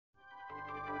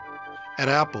At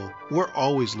Apple, we're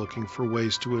always looking for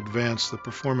ways to advance the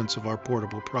performance of our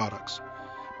portable products.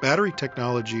 Battery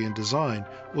technology and design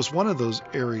was one of those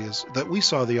areas that we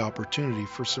saw the opportunity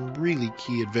for some really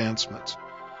key advancements.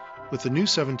 With the new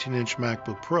 17-inch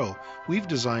MacBook Pro, we've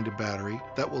designed a battery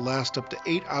that will last up to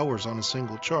 8 hours on a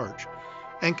single charge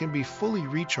and can be fully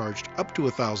recharged up to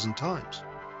 1,000 times.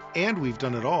 And we've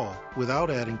done it all without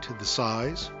adding to the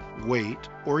size, weight,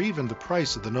 or even the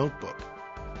price of the notebook.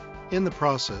 In the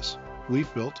process,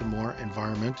 we've built a more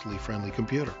environmentally friendly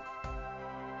computer.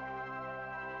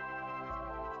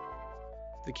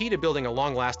 The key to building a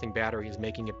long-lasting battery is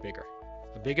making it bigger.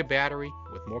 A bigger battery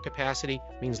with more capacity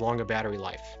means longer battery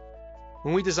life.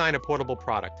 When we design a portable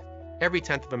product, every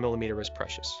tenth of a millimeter is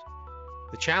precious.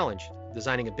 The challenge,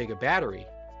 designing a bigger battery,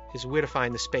 is where to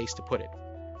find the space to put it.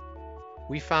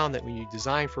 We found that when you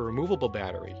design for a removable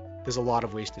battery, there's a lot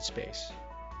of wasted space.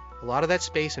 A lot of that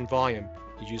space and volume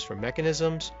is used for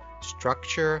mechanisms,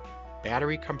 structure,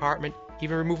 battery compartment,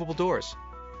 even removable doors.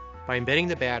 By embedding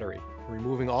the battery and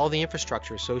removing all the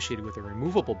infrastructure associated with a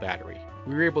removable battery,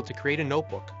 we were able to create a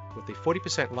notebook with a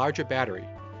 40% larger battery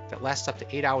that lasts up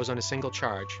to 8 hours on a single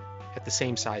charge at the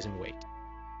same size and weight.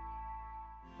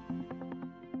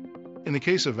 In the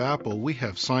case of Apple, we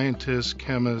have scientists,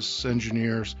 chemists,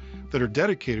 engineers that are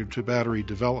dedicated to battery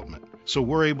development. So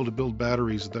we're able to build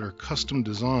batteries that are custom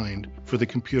designed for the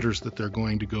computers that they're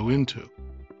going to go into.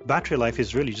 Battery life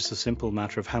is really just a simple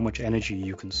matter of how much energy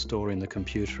you can store in the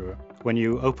computer. When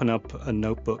you open up a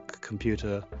notebook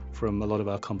computer from a lot of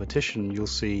our competition, you'll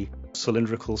see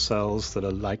cylindrical cells that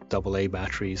are like AA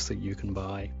batteries that you can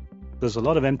buy. There's a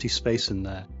lot of empty space in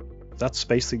there. That's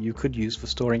space that you could use for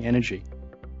storing energy.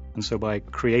 And so by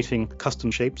creating custom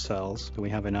shaped cells that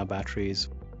we have in our batteries,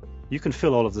 you can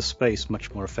fill all of the space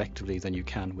much more effectively than you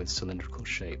can with cylindrical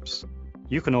shapes.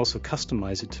 You can also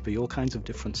customize it to be all kinds of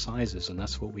different sizes, and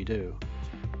that's what we do.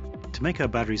 To make our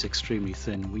batteries extremely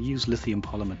thin, we use lithium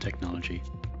polymer technology.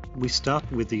 We start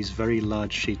with these very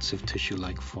large sheets of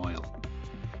tissue-like foil,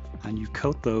 and you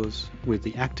coat those with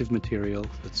the active material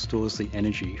that stores the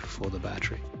energy for the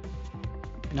battery.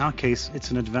 In our case,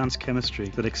 it's an advanced chemistry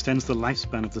that extends the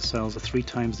lifespan of the cells to 3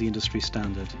 times the industry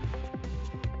standard.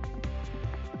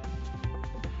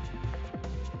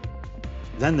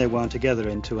 Then they're wound together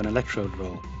into an electrode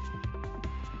roll.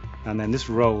 And then this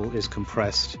roll is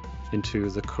compressed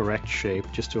into the correct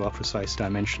shape, just to our precise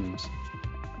dimensions.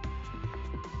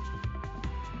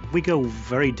 We go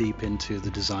very deep into the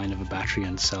design of a battery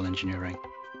and cell engineering.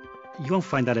 You won't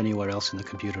find that anywhere else in the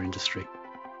computer industry.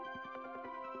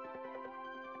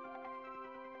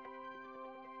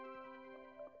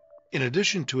 In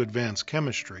addition to advanced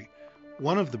chemistry,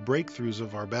 one of the breakthroughs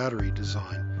of our battery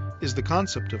design is the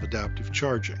concept of adaptive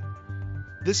charging.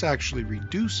 This actually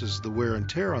reduces the wear and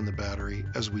tear on the battery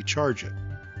as we charge it.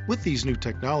 With these new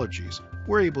technologies,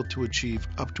 we're able to achieve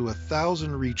up to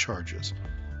 1,000 recharges,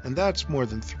 and that's more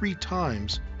than 3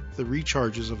 times the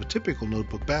recharges of a typical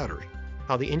notebook battery.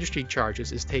 How the industry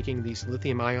charges is taking these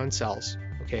lithium-ion cells,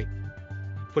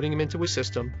 putting them into a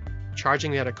system,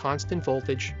 charging at a constant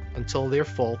voltage until they're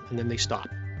full, and then they stop.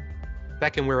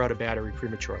 That can wear out a battery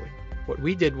prematurely. What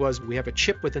we did was we have a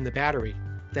chip within the battery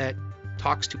that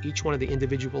talks to each one of the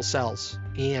individual cells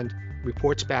and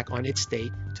reports back on its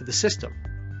state to the system.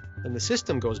 And the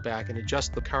system goes back and adjusts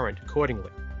the current accordingly.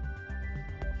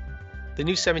 The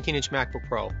new 17-inch MacBook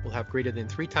Pro will have greater than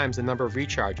 3 times the number of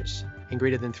recharges and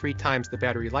greater than 3 times the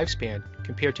battery lifespan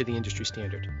compared to the industry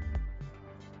standard.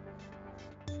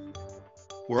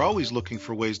 We're always looking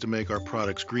for ways to make our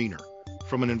products greener.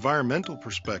 From an environmental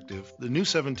perspective, the new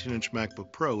 17-inch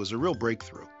MacBook Pro is a real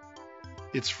breakthrough.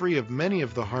 It's free of many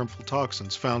of the harmful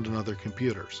toxins found in other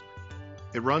computers.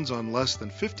 It runs on less than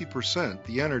 50%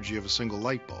 the energy of a single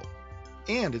light bulb,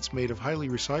 and it's made of highly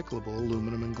recyclable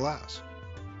aluminum and glass.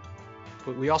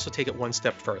 But we also take it one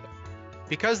step further.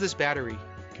 Because this battery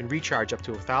can recharge up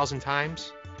to 1,000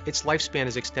 times, its lifespan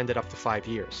is extended up to 5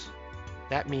 years.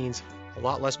 That means a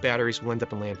lot less batteries will end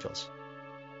up in landfills.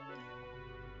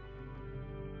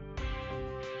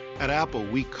 At Apple,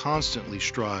 we constantly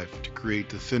strive to create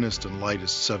the thinnest and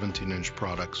lightest 17-inch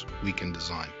products we can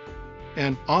design.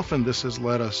 And often this has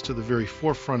led us to the very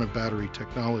forefront of battery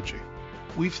technology.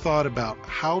 We've thought about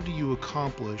how do you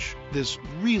accomplish this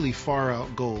really far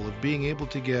out goal of being able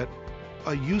to get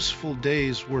a useful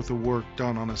day's worth of work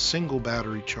done on a single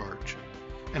battery charge?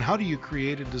 And how do you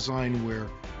create a design where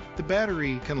the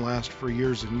battery can last for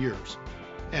years and years?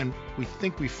 And we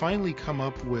think we finally come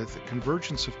up with a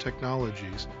convergence of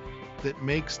technologies that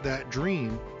makes that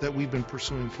dream that we've been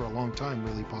pursuing for a long time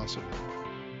really possible.